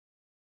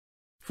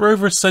For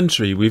over a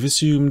century we've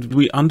assumed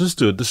we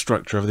understood the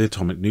structure of the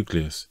atomic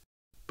nucleus.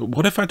 But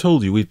what if I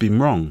told you we've been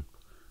wrong?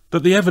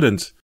 That the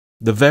evidence,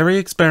 the very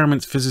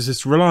experiments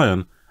physicists rely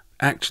on,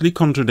 actually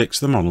contradicts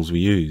the models we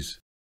use.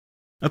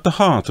 At the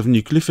heart of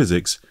nuclear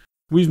physics,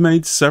 we've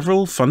made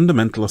several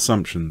fundamental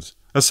assumptions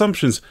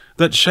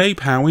that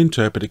shape how we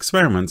interpret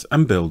experiments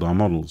and build our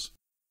models.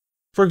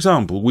 For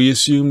example, we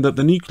assume that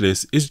the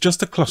nucleus is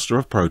just a cluster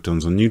of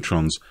protons and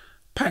neutrons,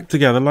 packed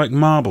together like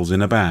marbles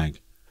in a bag.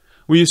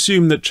 We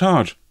assume that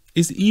charge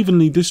is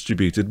evenly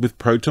distributed, with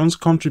protons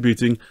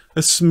contributing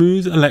a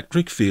smooth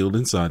electric field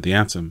inside the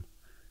atom.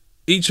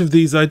 Each of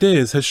these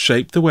ideas has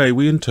shaped the way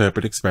we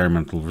interpret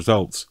experimental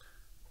results.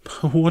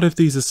 But what if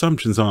these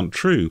assumptions aren't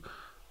true?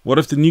 What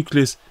if the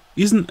nucleus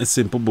isn't a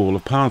simple ball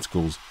of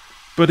particles,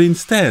 but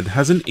instead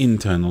has an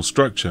internal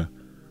structure?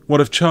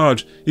 What if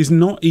charge is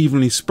not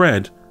evenly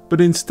spread,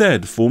 but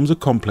instead forms a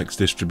complex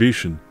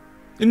distribution?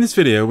 In this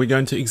video, we're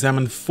going to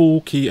examine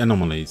 4 key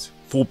anomalies,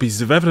 4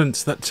 pieces of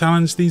evidence that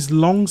challenge these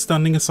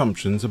long-standing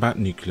assumptions about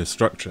nuclear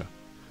structure.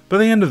 By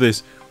the end of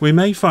this, we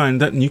may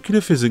find that nuclear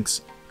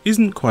physics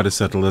isn't quite as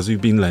settled as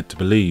we've been led to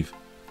believe,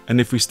 and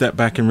if we step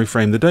back and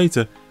reframe the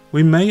data,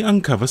 we may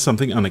uncover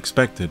something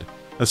unexpected,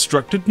 a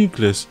structured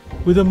nucleus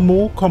with a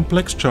more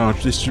complex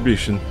charge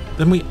distribution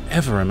than we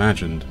ever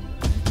imagined.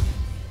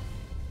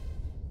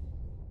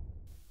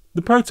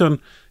 The proton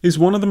is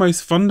one of the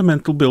most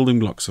fundamental building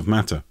blocks of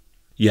matter,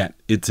 yet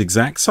its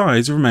exact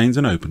size remains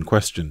an open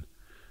question.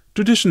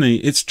 Traditionally,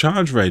 its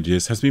charge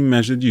radius has been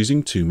measured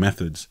using 2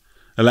 methods: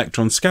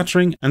 electron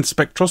scattering and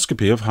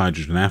spectroscopy of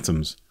hydrogen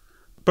atoms.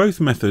 Both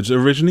methods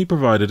originally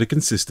provided a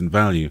consistent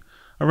value,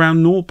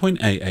 around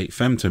 0.88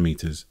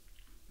 femtometers.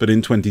 But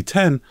in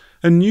 2010,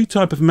 a new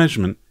type of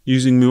measurement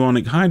using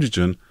muonic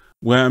hydrogen,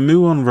 where a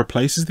muon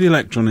replaces the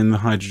electron in the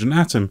hydrogen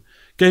atom,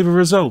 gave a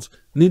result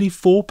nearly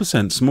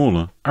 4%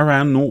 smaller,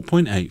 around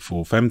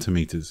 0.84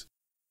 femtometers.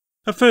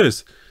 At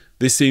first,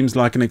 this seems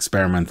like an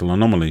experimental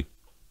anomaly,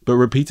 but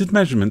repeated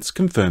measurements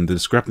confirmed the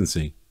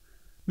discrepancy.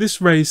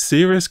 This raised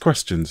serious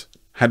questions.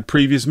 Had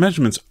previous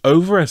measurements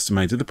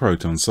overestimated the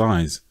proton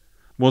size?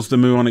 Was the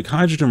muonic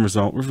hydrogen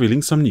result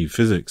revealing some new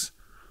physics?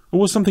 Or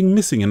was something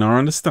missing in our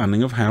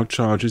understanding of how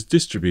charge is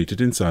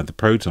distributed inside the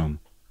proton?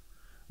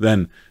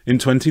 Then, in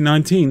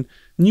 2019,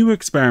 new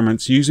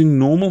experiments using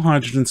normal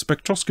hydrogen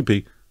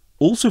spectroscopy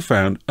also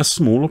found a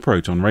smaller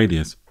proton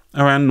radius,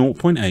 around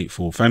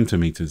 0.84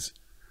 femtometers,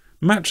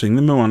 matching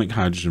the muonic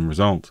hydrogen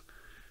result.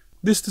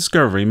 This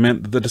discovery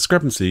meant that the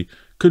discrepancy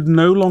could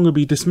no longer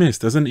be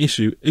dismissed as an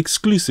issue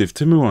exclusive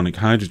to muonic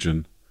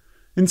hydrogen.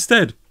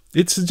 Instead,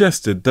 it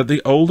suggested that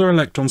the older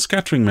electron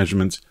scattering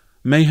measurements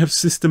may have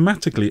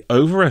systematically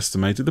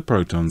overestimated the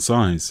proton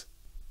size.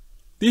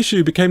 The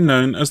issue became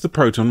known as the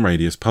proton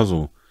radius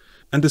puzzle,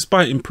 and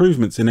despite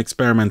improvements in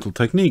experimental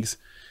techniques,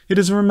 it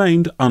has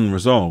remained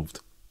unresolved.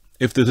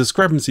 If the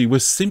discrepancy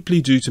was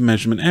simply due to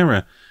measurement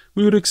error,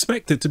 we would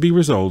expect it to be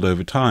resolved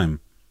over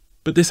time.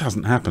 But this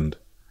hasn't happened.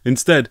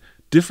 Instead,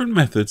 different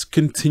methods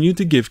continue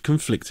to give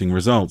conflicting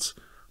results,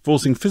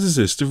 forcing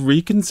physicists to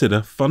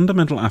reconsider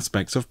fundamental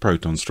aspects of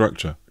proton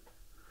structure.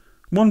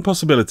 One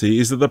possibility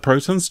is that the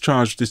proton's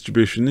charge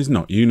distribution is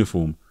not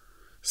uniform.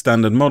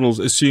 Standard models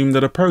assume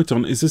that a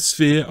proton is a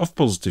sphere of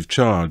positive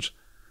charge,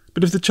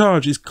 but if the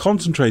charge is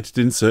concentrated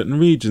in certain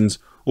regions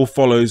or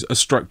follows a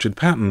structured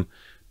pattern,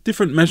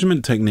 different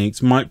measurement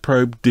techniques might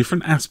probe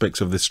different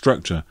aspects of this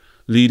structure,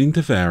 leading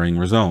to varying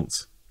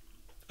results.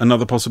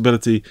 Another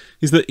possibility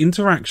is that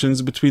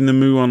interactions between the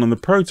muon and the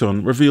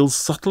proton reveal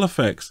subtle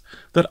effects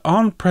that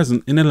aren't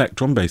present in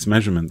electron-based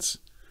measurements.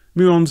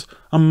 Muons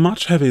are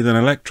much heavier than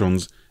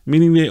electrons,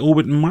 meaning they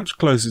orbit much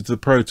closer to the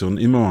proton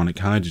in muonic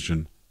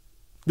hydrogen.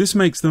 This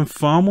makes them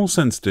far more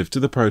sensitive to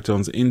the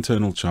proton's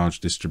internal charge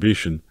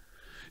distribution.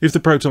 If the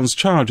proton's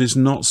charge is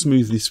not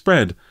smoothly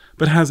spread,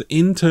 but has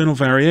internal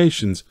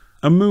variations,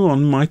 a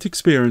muon might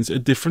experience a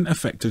different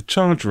effective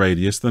charge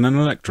radius than an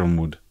electron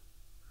would.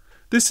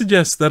 This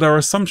suggests that our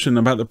assumption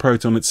about the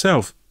proton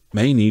itself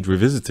may need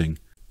revisiting.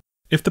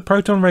 If the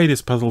proton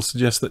radius puzzle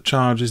suggests that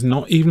charge is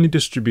not evenly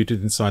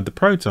distributed inside the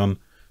proton,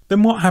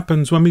 then what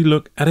happens when we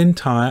look at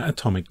entire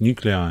atomic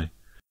nuclei?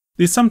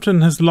 The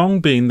assumption has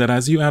long been that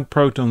as you add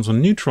protons or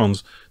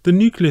neutrons, the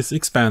nucleus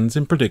expands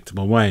in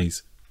predictable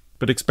ways.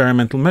 But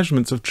experimental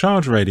measurements of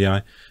charge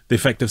radii, the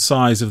effective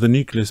size of the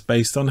nucleus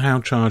based on how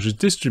charge is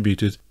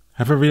distributed,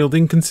 have revealed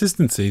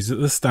inconsistencies that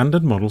the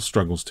standard model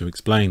struggles to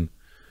explain.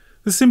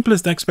 The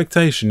simplest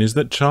expectation is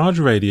that charge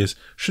radius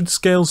should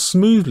scale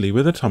smoothly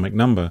with atomic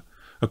number.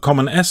 A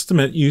common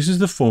estimate uses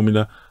the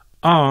formula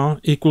R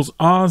equals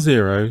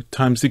R0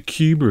 times the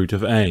cube root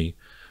of A,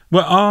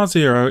 where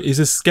R0 is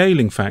a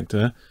scaling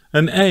factor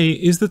and A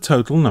is the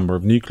total number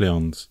of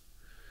nucleons.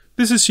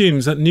 This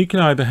assumes that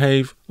nuclei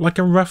behave like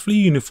a roughly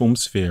uniform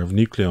sphere of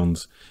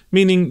nucleons,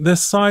 meaning their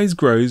size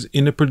grows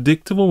in a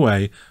predictable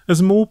way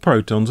as more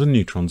protons and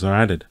neutrons are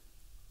added.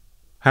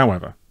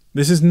 However,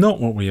 this is not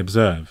what we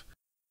observe.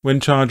 When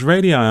charge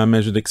radii are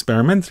measured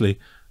experimentally,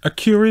 a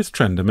curious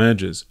trend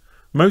emerges.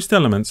 Most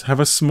elements have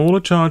a smaller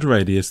charge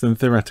radius than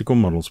theoretical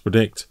models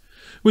predict.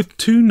 with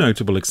two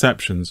notable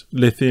exceptions,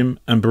 lithium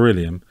and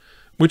beryllium,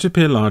 which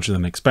appear larger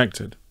than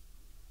expected.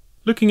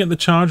 Looking at the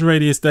charge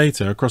radius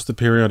data across the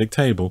periodic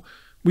table,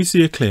 we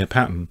see a clear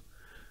pattern.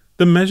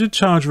 The measured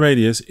charge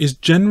radius is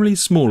generally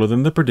smaller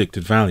than the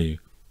predicted value,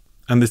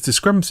 and this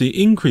discrepancy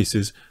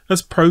increases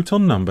as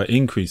proton number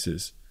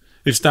increases.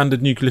 If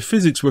standard nuclear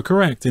physics were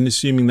correct in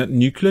assuming that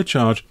nuclear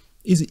charge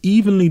is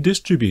evenly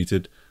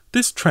distributed,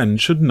 this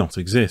trend should not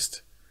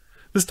exist.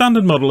 The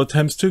standard model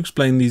attempts to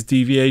explain these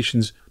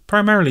deviations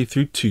primarily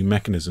through two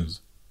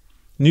mechanisms: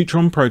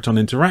 neutron-proton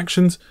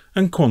interactions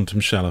and quantum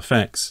shell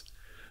effects.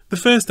 The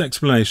first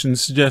explanation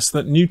suggests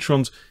that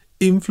neutrons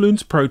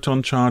influence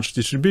proton charge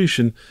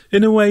distribution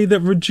in a way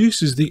that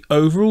reduces the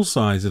overall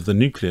size of the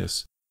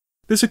nucleus.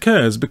 This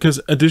occurs because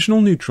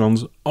additional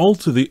neutrons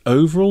alter the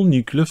overall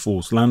nuclear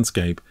force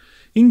landscape,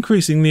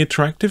 increasing the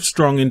attractive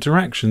strong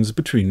interactions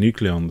between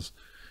nucleons.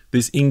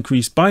 This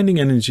increased binding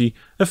energy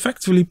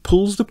effectively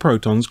pulls the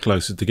protons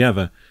closer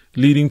together,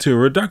 leading to a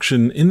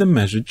reduction in the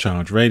measured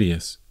charge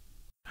radius.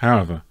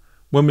 However,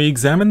 when we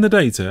examine the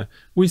data,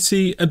 we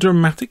see a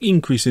dramatic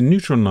increase in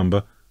neutron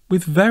number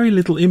with very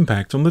little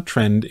impact on the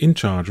trend in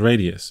charge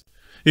radius.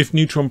 If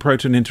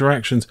neutron-proton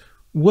interactions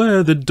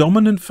were the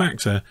dominant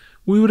factor,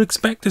 we would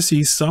expect to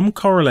see some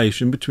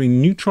correlation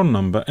between neutron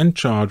number and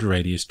charge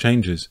radius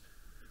changes.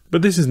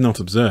 But this is not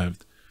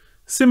observed.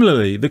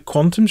 Similarly, the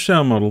quantum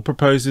shell model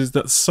proposes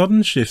that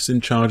sudden shifts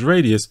in charge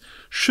radius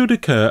should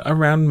occur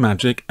around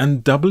magic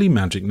and doubly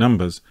magic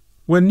numbers,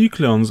 where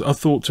nucleons are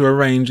thought to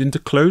arrange into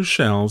closed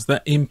shells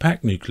that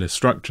impact nuclear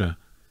structure.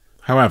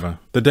 However,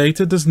 the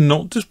data does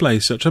not display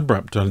such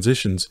abrupt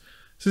transitions,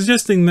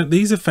 suggesting that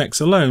these effects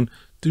alone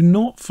do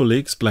not fully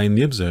explain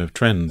the observed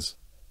trends.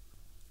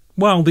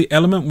 While the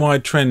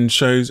element-wide trend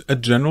shows a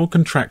general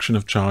contraction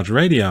of charge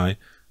radii,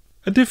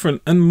 a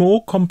different and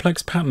more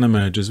complex pattern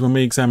emerges when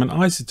we examine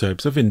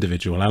isotopes of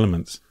individual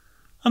elements.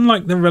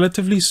 Unlike the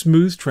relatively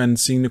smooth trend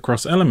seen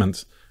across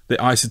elements, the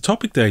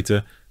isotopic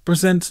data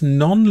presents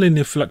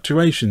non-linear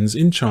fluctuations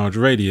in charge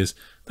radius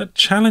that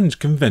challenge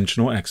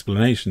conventional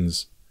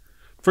explanations.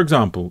 For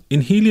example,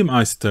 in helium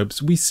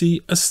isotopes we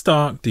see a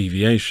stark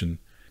deviation.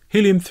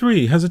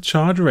 Helium-3 has a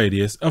charge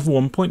radius of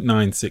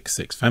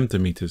 1.966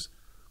 femtometers,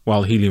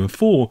 while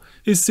helium-4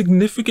 is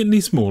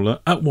significantly smaller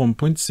at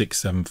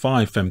 1.675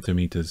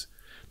 femtometers,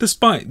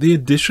 despite the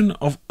addition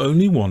of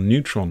only one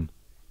neutron.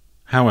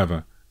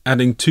 However,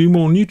 adding two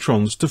more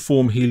neutrons to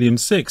form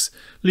helium-6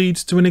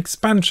 leads to an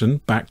expansion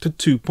back to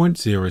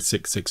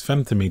 2.066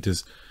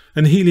 femtometers,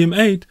 and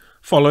helium-8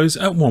 follows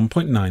at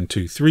 1.923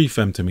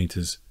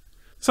 femtometers.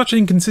 Such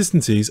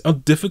inconsistencies are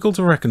difficult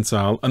to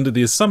reconcile under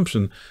the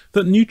assumption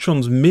that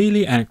neutrons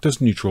merely act as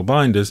neutral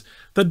binders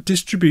that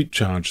distribute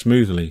charge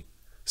smoothly.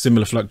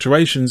 Similar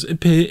fluctuations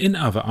appear in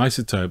other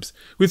isotopes,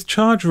 with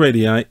charge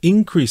radii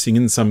increasing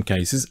in some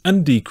cases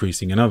and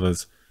decreasing in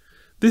others.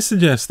 This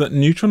suggests that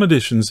neutron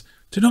additions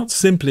do not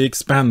simply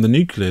expand the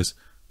nucleus,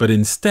 but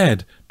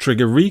instead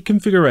trigger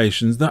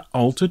reconfigurations that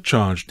alter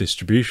charge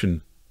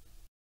distribution.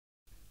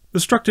 The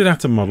structured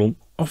atom model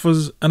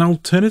offers an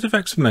alternative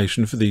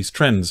explanation for these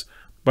trends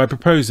by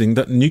proposing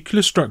that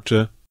nuclear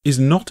structure is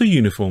not a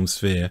uniform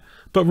sphere,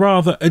 but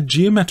rather a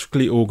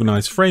geometrically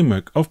organized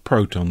framework of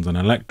protons and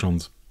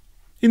electrons.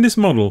 In this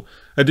model,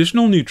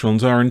 additional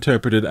neutrons are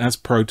interpreted as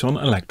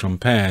proton-electron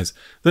pairs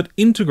that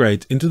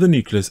integrate into the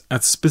nucleus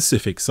at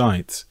specific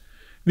sites.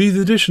 These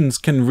additions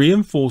can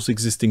reinforce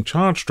existing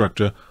charge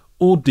structure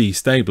or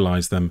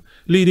destabilize them,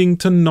 leading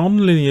to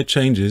non-linear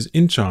changes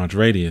in charge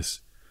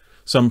radius.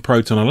 Some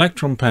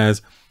proton-electron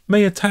pairs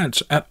may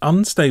attach at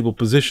unstable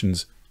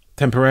positions,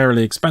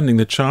 temporarily expanding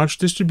the charge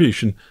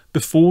distribution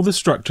before the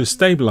structure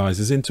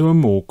stabilizes into a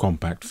more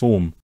compact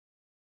form.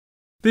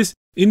 This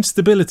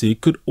instability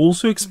could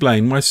also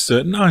explain why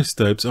certain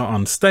isotopes are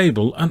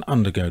unstable and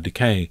undergo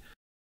decay,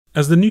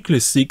 as the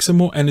nucleus seeks a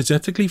more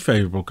energetically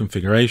favorable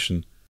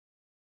configuration.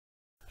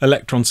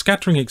 Electron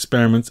scattering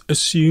experiments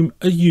assume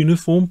a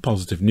uniform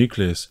positive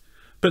nucleus,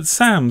 but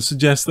SAM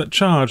suggests that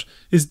charge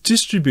is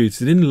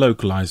distributed in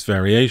localized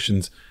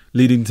variations,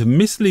 leading to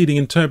misleading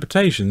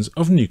interpretations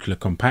of nuclear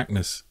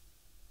compactness.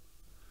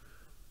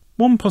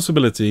 One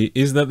possibility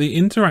is that the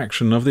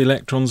interaction of the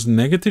electron's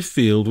negative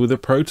field with a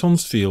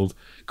proton's field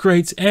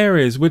creates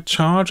areas where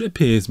charge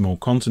appears more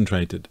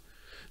concentrated.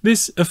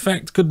 This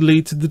effect could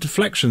lead to the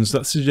deflections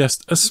that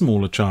suggest a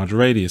smaller charge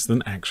radius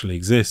than actually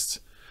exists.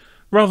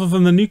 Rather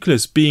than the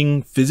nucleus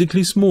being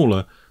physically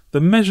smaller,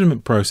 the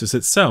measurement process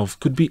itself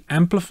could be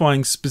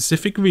amplifying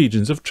specific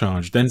regions of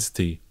charge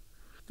density,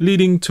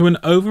 leading to an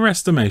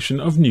overestimation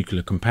of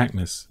nuclear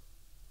compactness.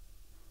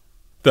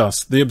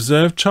 Thus, the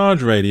observed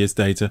charge radius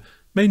data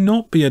may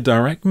not be a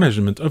direct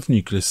measurement of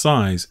nucleus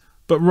size,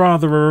 but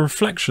rather a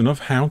reflection of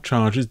how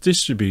charge is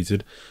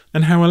distributed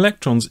and how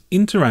electrons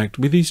interact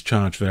with these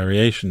charge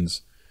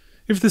variations.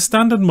 If the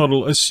standard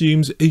model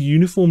assumes a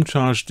uniform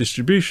charge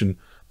distribution,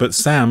 but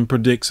SAM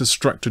predicts a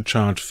structured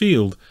charge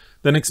field,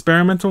 then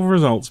experimental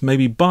results may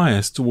be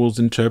biased towards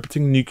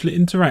interpreting nuclear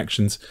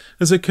interactions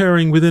as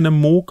occurring within a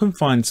more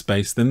confined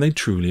space than they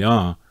truly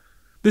are.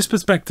 This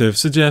perspective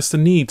suggests a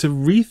need to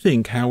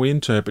rethink how we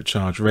interpret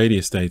charge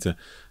radius data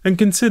and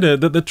consider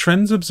that the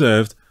trends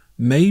observed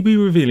may be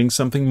revealing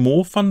something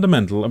more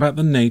fundamental about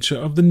the nature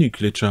of the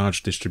nuclear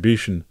charge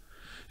distribution.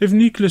 If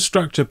nuclear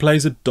structure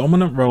plays a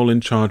dominant role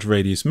in charge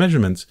radius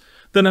measurements,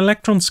 then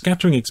electron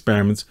scattering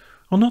experiments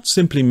are not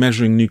simply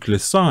measuring nuclear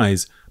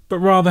size, but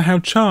rather how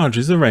charge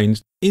is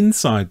arranged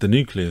inside the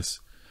nucleus.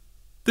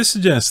 This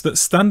suggests that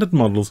standard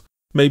models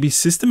may be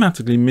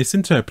systematically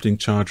misinterpreting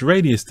charge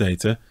radius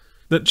data,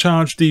 that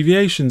charge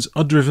deviations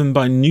are driven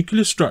by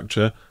nuclear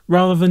structure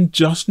rather than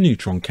just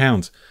neutron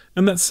count,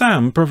 and that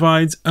SAM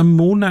provides a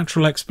more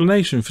natural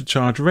explanation for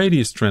charge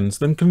radius trends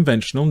than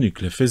conventional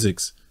nuclear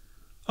physics.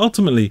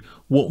 Ultimately,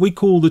 what we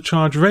call the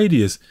charge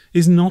radius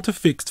is not a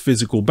fixed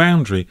physical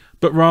boundary,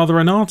 but rather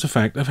an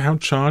artifact of how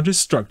charge is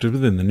structured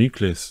within the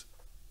nucleus.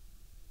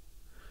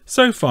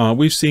 So far,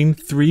 we've seen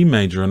three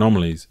major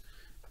anomalies.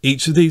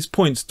 Each of these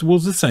points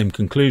towards the same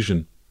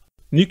conclusion.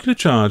 Nuclear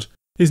charge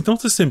is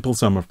not a simple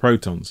sum of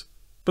protons,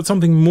 but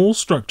something more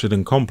structured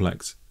and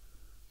complex.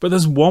 But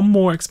there's one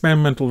more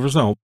experimental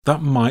result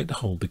that might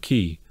hold the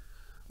key.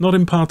 Not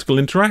in particle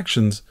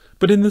interactions,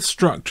 but in the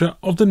structure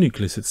of the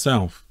nucleus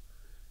itself.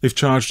 If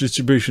charge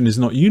distribution is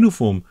not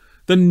uniform,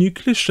 then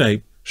nucleus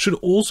shape should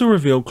also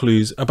reveal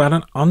clues about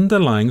an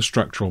underlying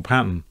structural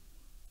pattern.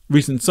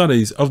 Recent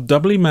studies of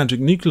doubly magic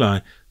nuclei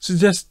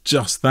suggest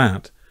just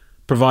that,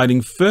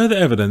 providing further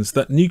evidence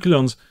that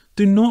nucleons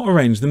do not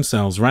arrange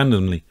themselves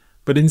randomly,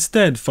 but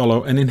instead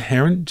follow an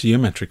inherent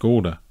geometric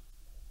order.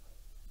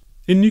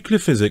 In nuclear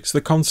physics,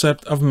 the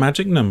concept of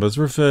magic numbers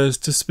refers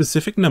to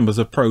specific numbers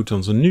of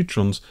protons and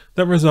neutrons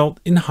that result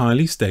in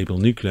highly stable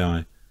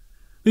nuclei.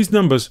 These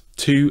numbers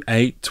 2,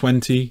 8,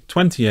 20,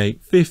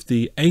 28,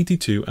 50,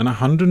 82 and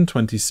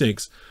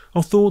 126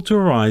 are thought to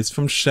arise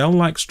from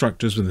shell-like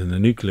structures within the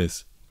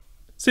nucleus,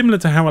 similar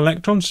to how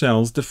electron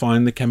shells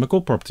define the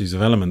chemical properties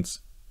of elements.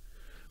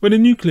 When a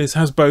nucleus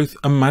has both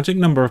a magic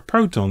number of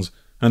protons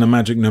and a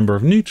magic number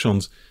of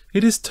neutrons,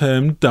 it is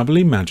termed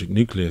doubly magic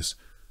nucleus,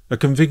 a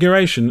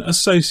configuration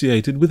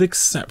associated with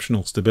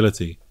exceptional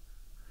stability.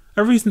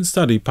 A recent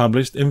study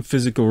published in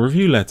Physical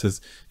Review Letters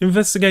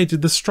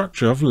investigated the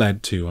structure of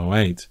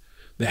lead-208,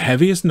 the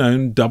heaviest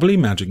known doubly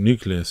magic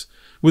nucleus,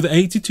 with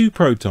 82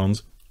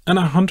 protons and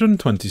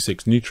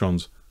 126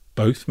 neutrons,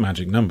 both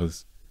magic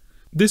numbers.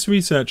 This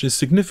research is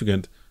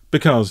significant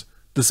because,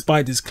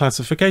 despite its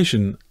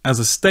classification as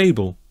a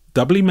stable,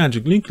 doubly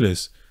magic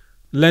nucleus,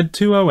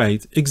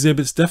 lead-208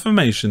 exhibits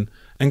deformation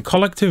and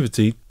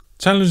collectivity,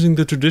 challenging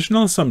the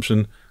traditional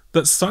assumption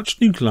that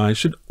such nuclei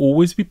should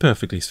always be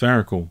perfectly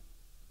spherical.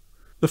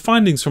 The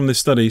findings from this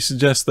study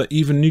suggest that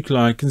even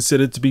nuclei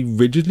considered to be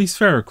rigidly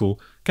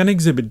spherical can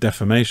exhibit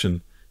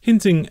deformation,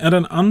 hinting at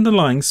an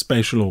underlying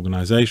spatial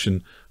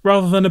organization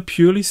rather than a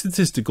purely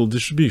statistical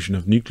distribution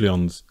of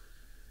nucleons.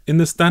 In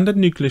the standard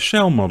nuclear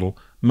shell model,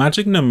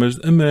 magic numbers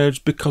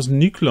emerge because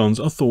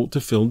nucleons are thought to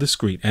fill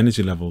discrete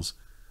energy levels,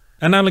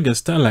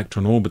 analogous to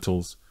electron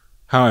orbitals.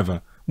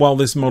 However, while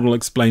this model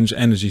explains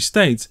energy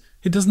states,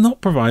 it does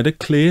not provide a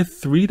clear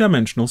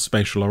three-dimensional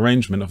spatial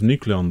arrangement of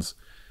nucleons.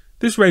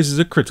 This raises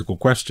a critical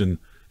question.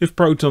 If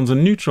protons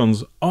and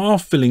neutrons are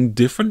filling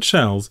different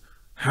shells,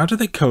 how do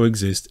they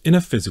coexist in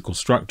a physical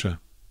structure?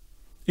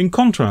 In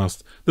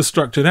contrast, the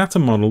structured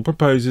atom model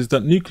proposes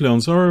that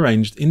nucleons are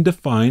arranged in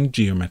defined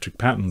geometric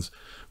patterns,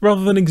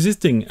 rather than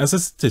existing as a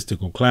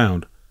statistical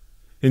cloud.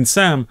 In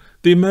SAM,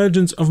 the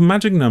emergence of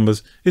magic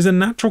numbers is a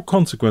natural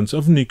consequence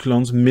of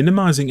nucleons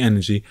minimizing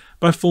energy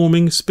by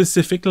forming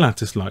specific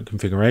lattice-like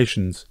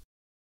configurations.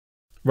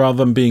 Rather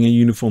than being a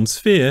uniform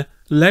sphere,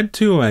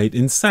 lead-208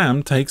 in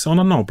SAM takes on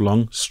an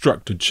oblong,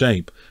 structured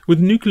shape, with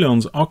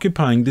nucleons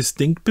occupying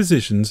distinct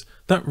positions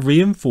that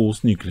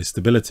reinforce nuclear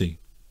stability.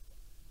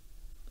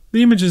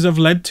 The images of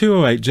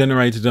lead-208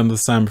 generated under the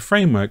SAM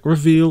framework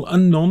reveal a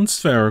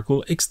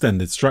non-spherical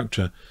extended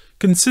structure,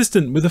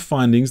 consistent with the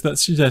findings that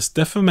suggest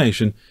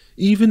deformation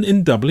even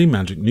in doubly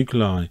magic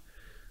nuclei.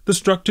 The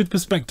structured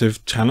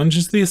perspective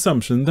challenges the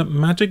assumption that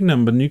magic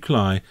number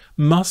nuclei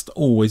must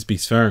always be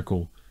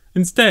spherical.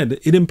 Instead,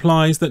 it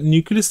implies that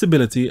nuclear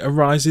stability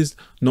arises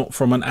not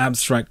from an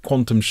abstract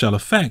quantum shell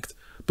effect,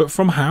 but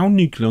from how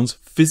nucleons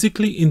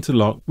physically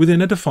interlock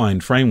within a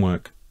defined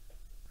framework.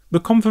 The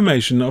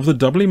confirmation of the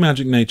doubly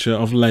magic nature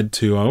of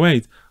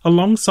lead-208,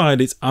 alongside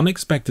its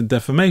unexpected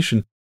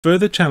deformation,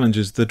 further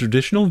challenges the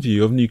traditional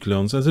view of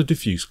nucleons as a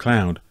diffuse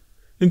cloud.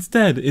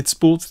 Instead, it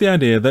sports the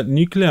idea that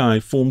nuclei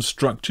form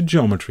structured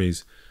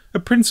geometries, a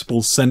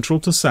principle central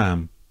to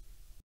SAM.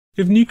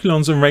 If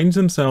nucleons arrange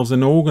themselves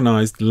in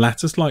organized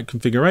lattice-like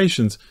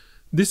configurations,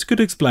 this could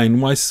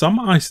explain why some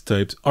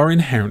isotopes are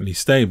inherently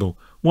stable,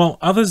 while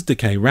others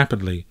decay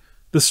rapidly.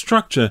 The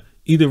structure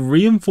either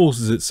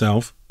reinforces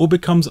itself or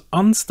becomes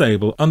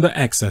unstable under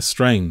excess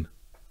strain.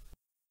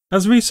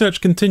 As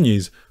research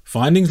continues,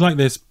 findings like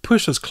this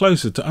push us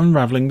closer to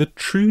unraveling the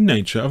true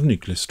nature of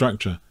nuclear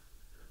structure.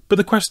 But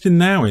the question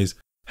now is,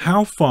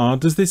 how far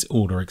does this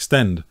order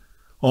extend?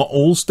 Are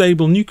all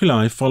stable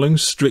nuclei following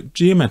strict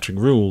geometric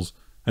rules?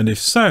 And if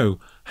so,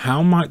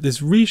 how might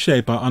this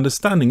reshape our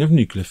understanding of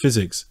nuclear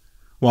physics?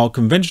 While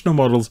conventional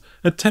models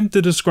attempt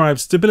to describe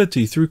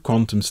stability through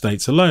quantum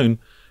states alone,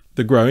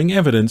 the growing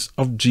evidence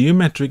of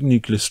geometric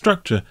nuclear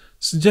structure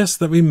suggests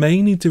that we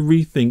may need to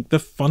rethink the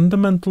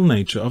fundamental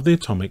nature of the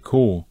atomic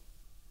core.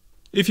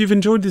 If you've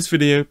enjoyed this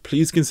video,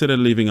 please consider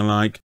leaving a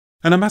like,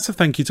 and a massive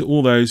thank you to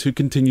all those who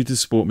continue to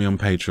support me on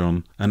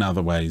Patreon and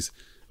other ways.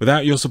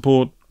 Without your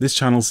support, this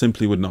channel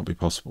simply would not be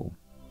possible.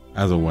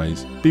 As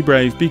always, be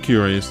brave, be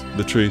curious,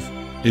 the truth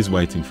is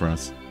waiting for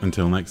us.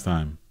 Until next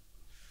time.